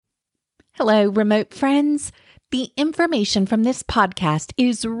Hello, remote friends. The information from this podcast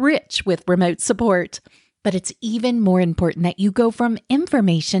is rich with remote support, but it's even more important that you go from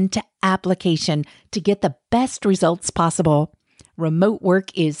information to application to get the best results possible. Remote work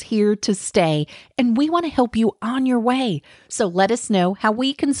is here to stay, and we want to help you on your way. So let us know how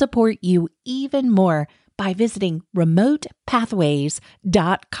we can support you even more by visiting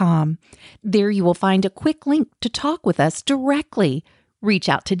remotepathways.com. There you will find a quick link to talk with us directly. Reach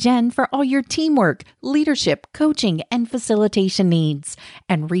out to Jen for all your teamwork, leadership, coaching, and facilitation needs.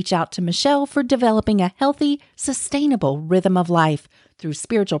 And reach out to Michelle for developing a healthy, sustainable rhythm of life through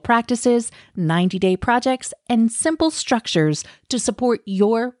spiritual practices, 90-day projects, and simple structures to support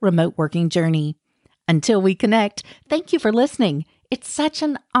your remote working journey. Until we connect, thank you for listening. It's such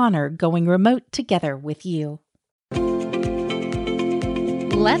an honor going remote together with you.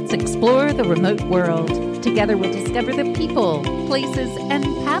 Let's explore the remote world. Together we'll discover the people, places, and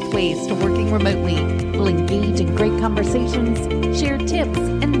pathways to working remotely. We'll engage in great conversations, share tips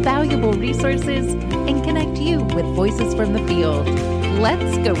and valuable resources, and connect you with voices from the field.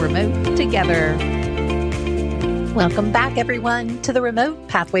 Let's go remote together. Welcome back, everyone, to the Remote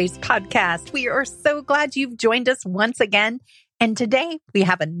Pathways podcast. We are so glad you've joined us once again. And today we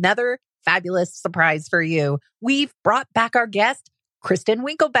have another fabulous surprise for you. We've brought back our guest, Kristin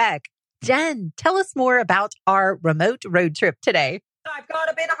Winkle. Jen, tell us more about our remote road trip today. I've got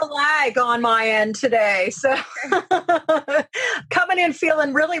a bit of a lag on my end today. So coming in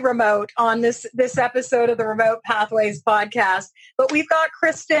feeling really remote on this episode of the Remote Pathways podcast. But we've got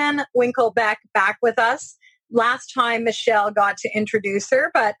Kristin Winkle back with us. Last time Michelle got to introduce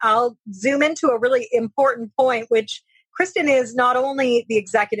her, but I'll zoom into a really important point, which Kristin is not only the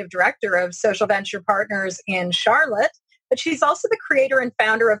executive director of Social Venture Partners in Charlotte, but she's also the creator and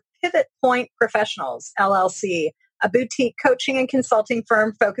founder of Pivot Point Professionals, LLC, a boutique coaching and consulting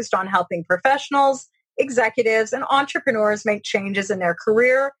firm focused on helping professionals, executives, and entrepreneurs make changes in their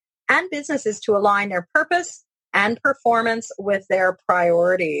career and businesses to align their purpose and performance with their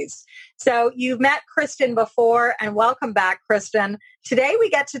priorities. So you've met Kristin before, and welcome back, Kristin. Today we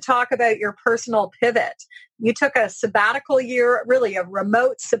get to talk about your personal pivot. You took a sabbatical year, really a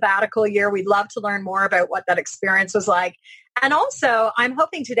remote sabbatical year. We'd love to learn more about what that experience was like. And also, I'm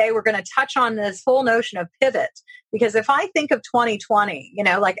hoping today we're going to touch on this whole notion of pivot, because if I think of 2020,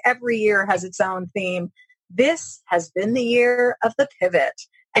 like every year has its own theme, this has been the year of the pivot.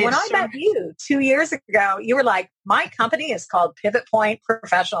 And when I met you 2 years ago, you were like, my company is called Pivot Point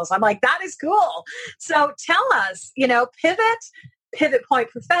Professionals. I'm like, that is cool. So tell us, Pivot Point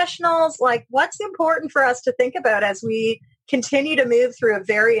Professionals, like what's important for us to think about as we continue to move through a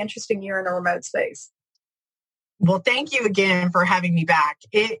very interesting year in the remote space? Well, thank you again for having me back.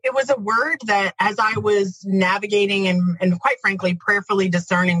 It was a word that as I was navigating and quite frankly, prayerfully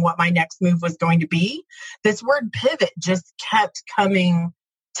discerning what my next move was going to be, this word pivot just kept coming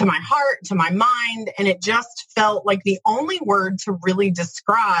to my heart, to my mind, and it just felt like the only word to really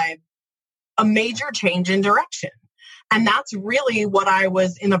describe a major change in direction. And that's really what I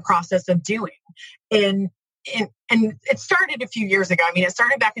was in the process of doing. And it started a few years ago. I mean, it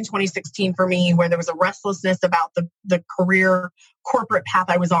started back in 2016 for me, where there was a restlessness about the career corporate path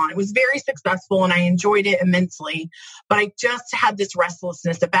I was on. It was very successful and I enjoyed it immensely, but I just had this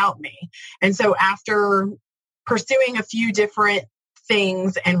restlessness about me. And so after pursuing a few different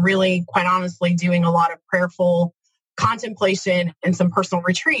things and really, quite honestly, doing a lot of prayerful contemplation and some personal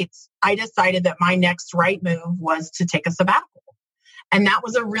retreats, I decided that my next right move was to take a sabbatical. And that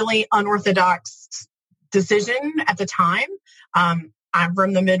was a really unorthodox decision at the time. I'm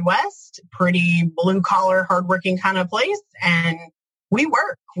from the Midwest, pretty blue collar, hardworking kind of place. And we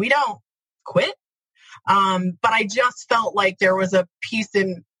work, we don't quit. But I just felt like there was a piece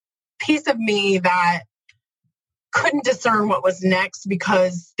of me that couldn't discern what was next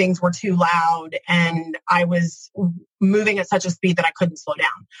because things were too loud and I was moving at such a speed that I couldn't slow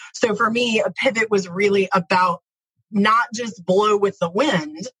down. So for me, a pivot was really about not just blow with the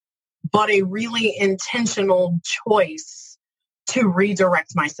wind, but a really intentional choice to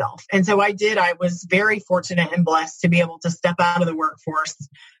redirect myself. And so I did. I was very fortunate and blessed to be able to step out of the workforce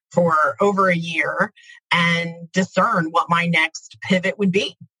for over a year and discern what my next pivot would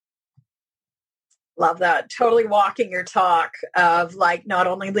be. Love that. Totally walking your talk of like not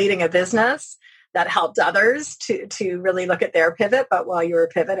only leading a business that helped others to really look at their pivot, but while you were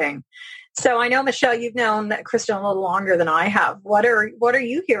pivoting. So I know, Michelle, you've known Kristin a little longer than I have. What are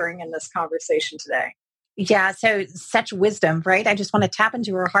you hearing in this conversation today? Yeah, so such wisdom, right? I just want to tap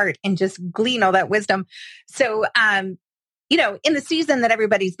into her heart and just glean all that wisdom. So, in the season that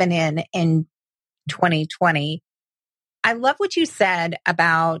everybody's been in 2020, I love what you said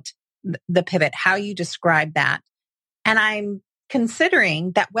about the pivot, how you describe that. And I'm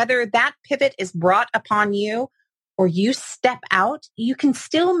considering that whether that pivot is brought upon you or you step out, you can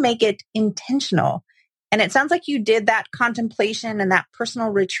still make it intentional. And it sounds like you did that contemplation and that personal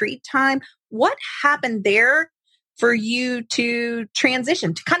retreat time. What happened there for you to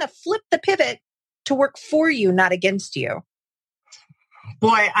transition, to kind of flip the pivot to work for you, not against you?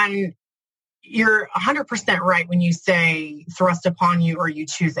 Boy, you're 100% right when you say thrust upon you or you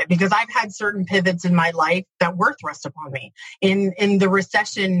choose it, because I've had certain pivots in my life that were thrust upon me. In the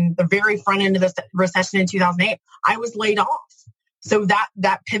recession, the very front end of the recession in 2008, I was laid off. So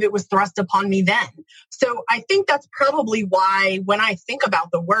that pivot was thrust upon me then. So I think that's probably why when I think about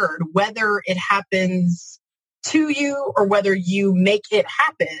the word, whether it happens to you or whether you make it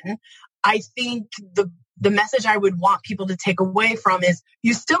happen, I think the message I would want people to take away from is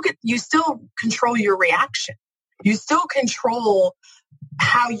you still control your reaction. You still control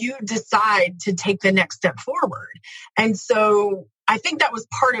how you decide to take the next step forward. And so I think that was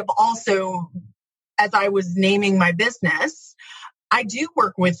part of also, as I was naming my business, I do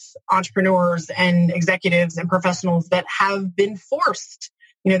work with entrepreneurs and executives and professionals that have been forced.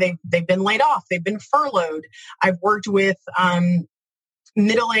 They've been laid off. They've been furloughed. I've worked with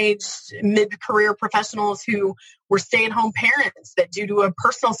middle-aged, mid-career professionals who were stay-at-home parents that due to a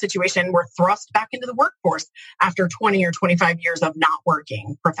personal situation were thrust back into the workforce after 20 or 25 years of not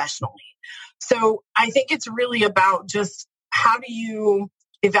working professionally. So I think it's really about just how do you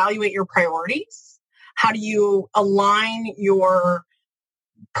evaluate your priorities? How do you align your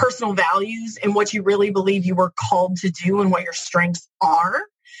personal values and what you really believe you were called to do and what your strengths are?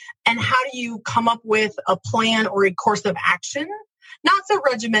 And how do you come up with a plan or a course of action? Not so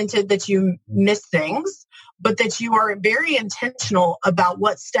regimented that you miss things, but that you are very intentional about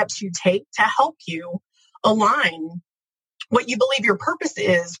what steps you take to help you align what you believe your purpose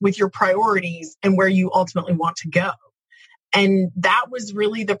is with your priorities and where you ultimately want to go. And that was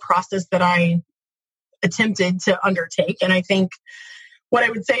really the process that I attempted to undertake. And I think what I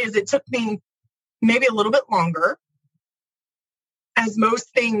would say is it took me maybe a little bit longer. As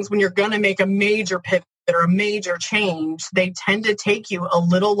most things, when you're going to make a major pivot or a major change, they tend to take you a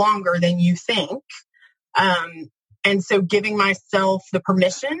little longer than you think. And so giving myself the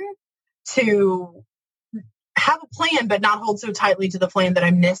permission to have a plan, but not hold so tightly to the plan that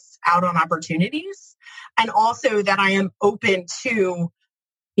I miss out on opportunities. And also that I am open to,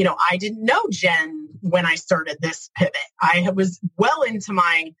 I didn't know Jen when I started this pivot. I was well into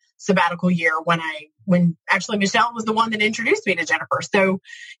my sabbatical year when actually Michelle was the one that introduced me to Jennifer. So,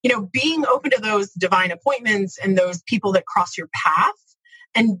 being open to those divine appointments and those people that cross your path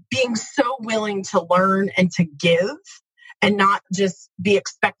and being so willing to learn and to give and not just be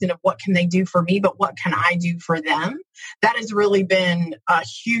expectant of what can they do for me, but what can I do for them? That has really been a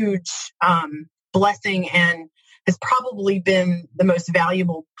huge blessing and has probably been the most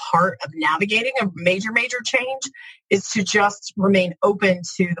valuable part of navigating a major, major change is to just remain open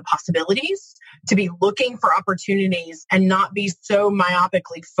to the possibilities, to be looking for opportunities and not be so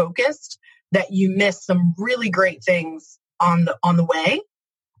myopically focused that you miss some really great things on the way,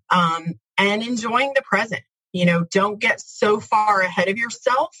 and enjoying the present. Don't get so far ahead of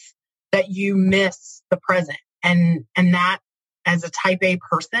yourself that you miss the present. And that, as a type A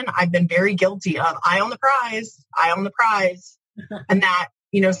person, I've been very guilty of eye on the prize. And that,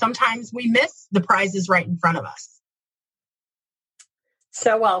 sometimes we miss the prizes right in front of us.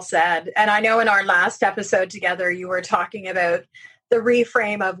 So well said. And I know in our last episode together, you were talking about the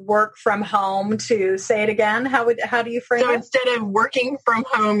reframe of work from home to, say it again. How do you frame it? So instead of working from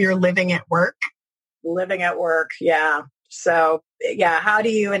home, you're living at work. Living at work. Yeah. So how do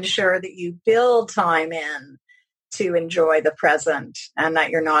you ensure that you build time in to enjoy the present and that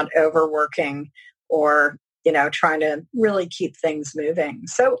you're not overworking or, trying to really keep things moving?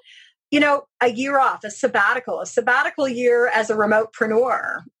 So, a year off, a sabbatical year as a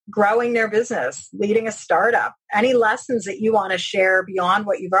remotepreneur, growing their business, leading a startup, any lessons that you want to share beyond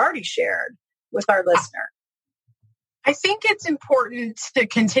what you've already shared with our listener? I think it's important to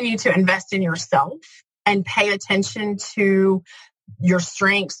continue to invest in yourself and pay attention to your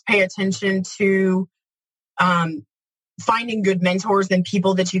strengths, pay attention to finding good mentors and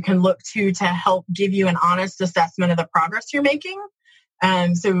people that you can look to help give you an honest assessment of the progress you're making.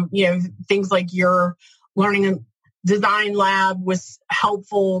 So, things like your learning and design lab was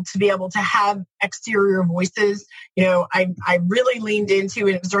helpful to be able to have exterior voices. I really leaned into,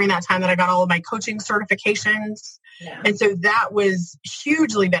 and it was during that time that I got all of my coaching certifications. Yeah. And so that was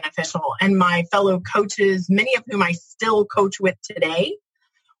hugely beneficial. And my fellow coaches, many of whom I still coach with today,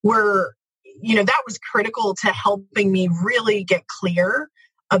 were, that was critical to helping me really get clear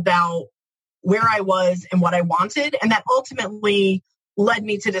about where I was and what I wanted. And that ultimately led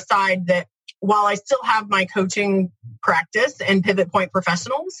me to decide that while I still have my coaching practice and Pivot Point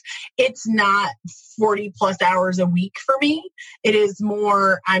Professionals, it's not 40 plus hours a week for me. It is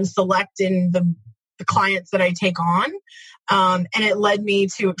more, I'm selecting the clients that I take on. And it led me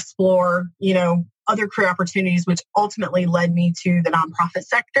to explore, other career opportunities, which ultimately led me to the nonprofit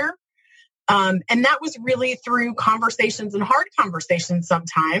sector. And that was really through conversations and hard conversations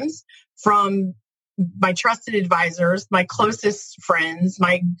sometimes from my trusted advisors, my closest friends,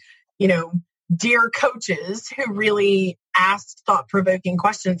 my, dear coaches who really asked thought-provoking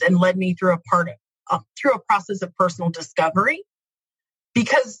questions and led me through a process of personal discovery,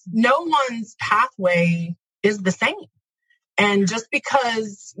 because no one's pathway is the same. And just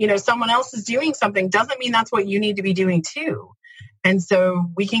because, someone else is doing something doesn't mean that's what you need to be doing too. And so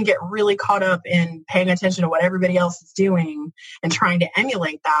we can get really caught up in paying attention to what everybody else is doing and trying to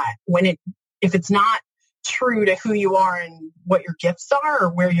emulate that if it's not true to who you are and what your gifts are or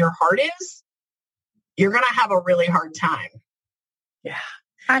where your heart is, you're going to have a really hard time. Yeah.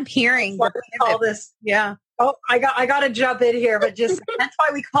 I'm hearing what we call this. Yeah. Oh, I got to jump in here, but just that's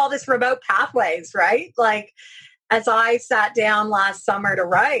why we call this remote pathways, right? Like, as I sat down last summer to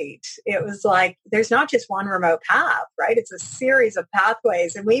write, it was like, there's not just one remote path, right? It's a series of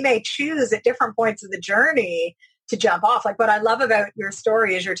pathways, and we may choose at different points of the journey to jump off. Like, what I love about your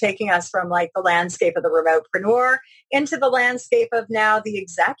story is you're taking us from like the landscape of the remotepreneur into the landscape of now the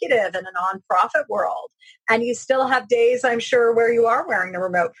executive in a nonprofit world. And you still have days, I'm sure, where you are wearing the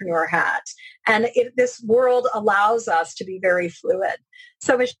remotepreneur hat. And this world allows us to be very fluid.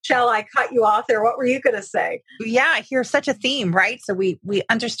 So, Michelle, I cut you off there. What were you going to say? Yeah, I hear such a theme, right? So we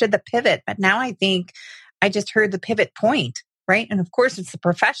understood the pivot, but now I think I just heard the pivot point, right? And of course, it's the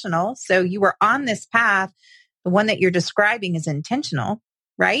professional. So you were on this path. The one that you're describing is intentional,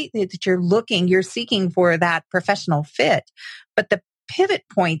 right? That you're seeking for that professional fit. But the pivot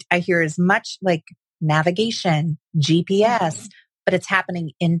point I hear is much like navigation, GPS, but it's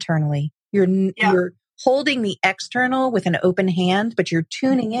happening internally. You're holding the external with an open hand, but you're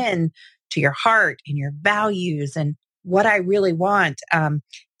tuning in to your heart and your values and what I really want. And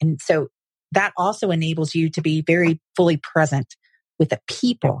so that also enables you to be very fully present with the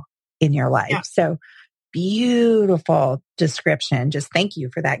people in your life. Yeah. So beautiful description. Just thank you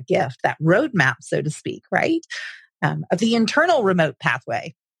for that gift, that roadmap, so to speak, right? Of the internal remote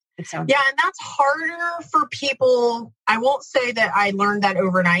pathway. And that's harder for people. I won't say that I learned that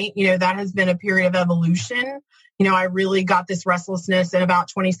overnight. That has been a period of evolution. I really got this restlessness in about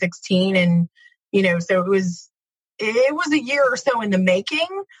 2016. And, so it was a year or so in the making.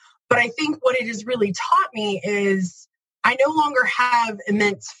 But I think what it has really taught me is I no longer have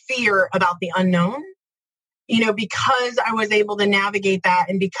immense fear about the unknown. Because I was able to navigate that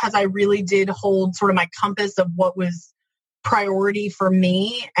and because I really did hold sort of my compass of what was priority for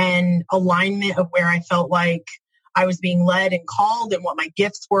me and alignment of where I felt like I was being led and called and what my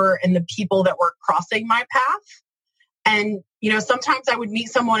gifts were and the people that were crossing my path. And, sometimes I would meet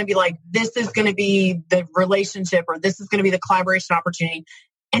someone and be like, this is going to be the relationship or this is going to be the collaboration opportunity.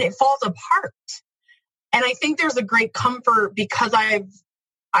 And it falls apart. And I think there's a great comfort because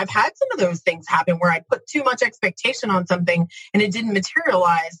I've had some of those things happen where I put too much expectation on something and it didn't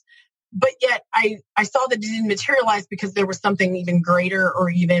materialize. But yet I saw that it didn't materialize because there was something even greater or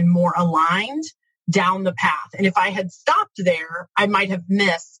even more aligned down the path. And if I had stopped there, I might have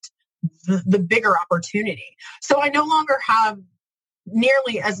missed the bigger opportunity. So I no longer have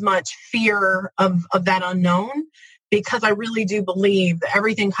nearly as much fear of that unknown because I really do believe that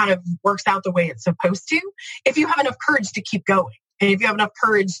everything kind of works out the way it's supposed to if you have enough courage to keep going. And if you have enough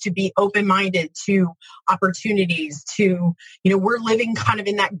courage to be open-minded to opportunities, to, we're living kind of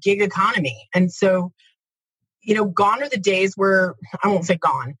in that gig economy. And so, gone are the days where, I won't say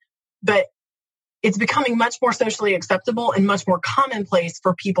gone, but it's becoming much more socially acceptable and much more commonplace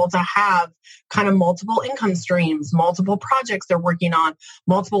for people to have kind of multiple income streams, multiple projects they're working on,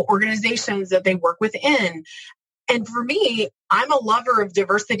 multiple organizations that they work within. And for me, I'm a lover of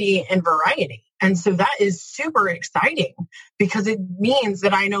diversity and variety. And so that is super exciting because it means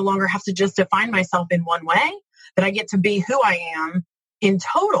that I no longer have to just define myself in one way, that I get to be who I am in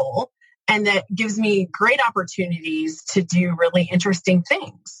total. And that gives me great opportunities to do really interesting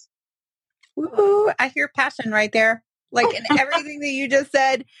things. Ooh, I hear passion right there. Like in everything that you just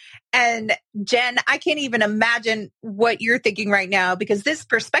said. And Jen, I can't even imagine what you're thinking right now because this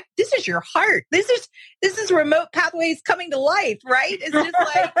perspective, this is your heart. This is remote pathways coming to life, right? It's just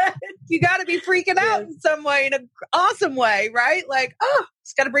like, you got to be freaking out in some way, in an awesome way, right? Like,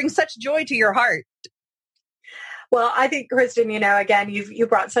 it's got to bring such joy to your heart. Well, I think, Kristin, again, you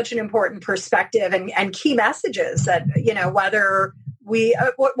brought such an important perspective and key messages that, whether we,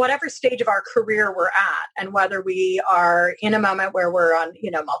 whatever stage of our career we're at, and whether we are in a moment where we're on,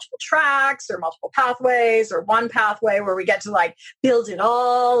 multiple tracks or multiple pathways, or one pathway where we get to like build it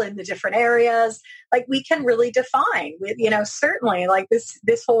all in the different areas, like we can really define with, certainly like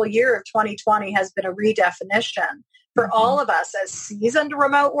this whole year of 2020 has been a redefinition for all of us as seasoned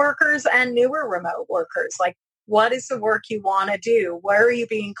remote workers and newer remote workers. Like, what is the work you want to do? Where are you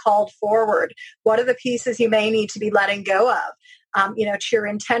being called forward? What are the pieces you may need to be letting go of? To your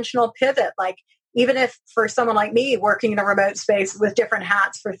intentional pivot. Like, even if for someone like me working in a remote space with different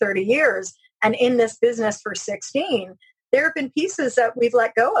hats for 30 years and in this business for 16, there have been pieces that we've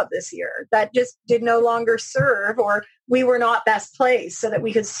let go of this year that just did no longer serve, or we were not best placed so that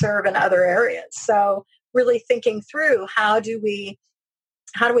we could serve in other areas. So really thinking through how do we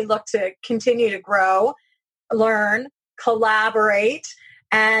look to continue to grow, learn, collaborate,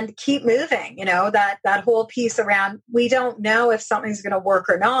 and keep moving. That whole piece around, we don't know if something's going to work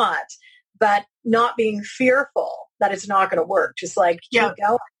or not, but not being fearful that it's not going to work. Just like keep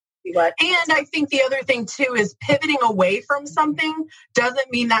going. And I think the other thing too is pivoting away from something doesn't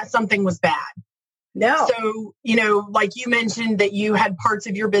mean that something was bad. No. So, like you mentioned that you had parts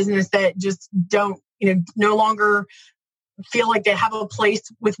of your business that just don't, no longer feel like they have a place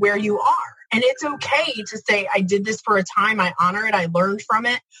with where you are. And it's okay to say, I did this for a time. I honor it. I learned from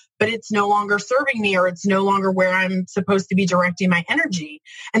it, but it's no longer serving me, or it's no longer where I'm supposed to be directing my energy.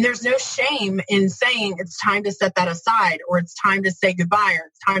 And there's no shame in saying it's time to set that aside, or it's time to say goodbye, or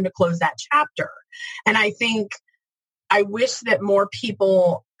it's time to close that chapter. And I think I wish that more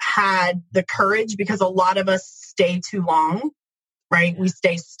people had the courage, because a lot of us stay too long, right? We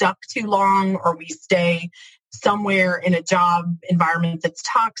stay stuck too long, or we stay somewhere in a job environment that's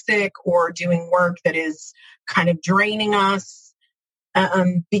toxic, or doing work that is kind of draining us,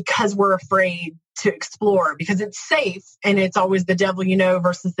 because we're afraid to explore, because it's safe, and it's always the devil you know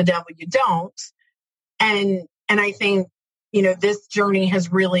versus the devil you don't. And I think, this journey has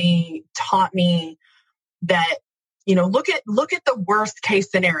really taught me that, look at the worst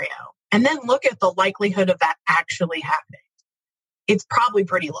case scenario, and then look at the likelihood of that actually happening. It's probably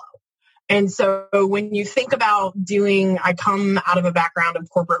pretty low. And so when you think about I come out of a background of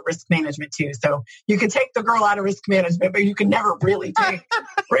corporate risk management too. So you can take the girl out of risk management, but you can never really take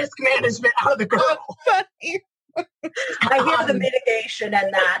risk management out of the girl. I hear the mitigation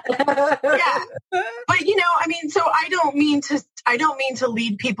in that. Yeah. But so I don't mean to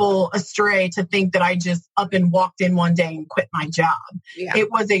lead people astray to think that I just up and walked in one day and quit my job. Yeah.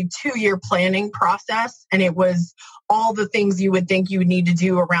 It was a 2-year planning process, and it was all the things you would think you would need to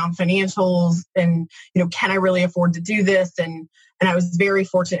do around financials and, can I really afford to do this? And I was very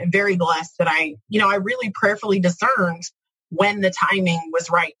fortunate and very blessed that I really prayerfully discerned when the timing was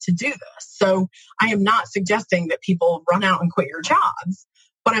right to do this. So I am not suggesting that people run out and quit your jobs,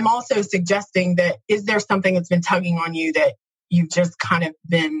 but I'm also suggesting that, is there something that's been tugging on you that you've just kind of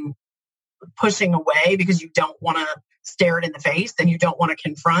been pushing away because you don't want to stare it in the face and you don't want to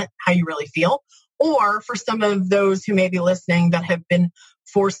confront how you really feel? Or for some of those who may be listening that have been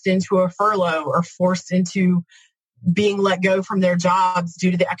forced into a furlough or forced into being let go from their jobs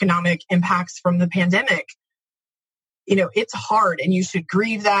due to the economic impacts from the pandemic, it's hard, and you should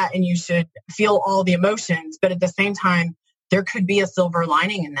grieve that, and you should feel all the emotions. But at the same time, there could be a silver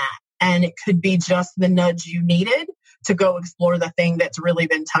lining in that. And it could be just the nudge you needed to go explore the thing that's really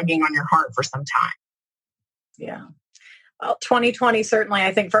been tugging on your heart for some time. Yeah. Well, 2020, certainly,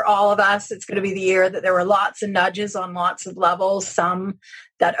 I think for all of us, it's going to be the year that there were lots of nudges on lots of levels. Some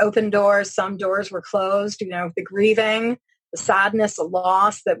that opened doors, some doors were closed, the grieving, the sadness, the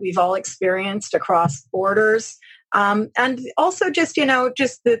loss that we've all experienced across borders. And also just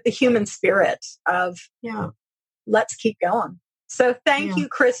the human spirit of, let's keep going. So thank you,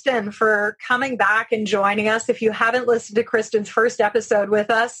 Kristin, for coming back and joining us. If you haven't listened to Kristin's first episode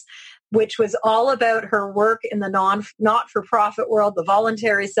with us, which was all about her work in the not-for-profit world, the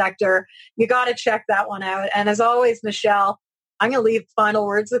voluntary sector, you got to check that one out. And as always, Michelle, I'm going to leave final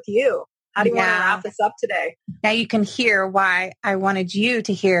words with you. How do you want to wrap this up today? Now you can hear why I wanted you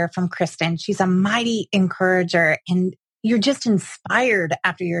to hear from Kristin. She's a mighty encourager, and you're just inspired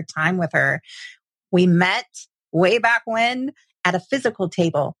after your time with her. We met way back when at a physical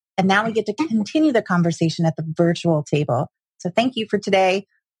table, and now we get to continue the conversation at the virtual table. So thank you for today.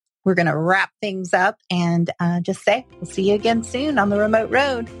 We're going to wrap things up and just say we'll see you again soon on the remote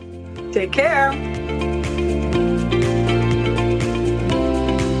road. Take care.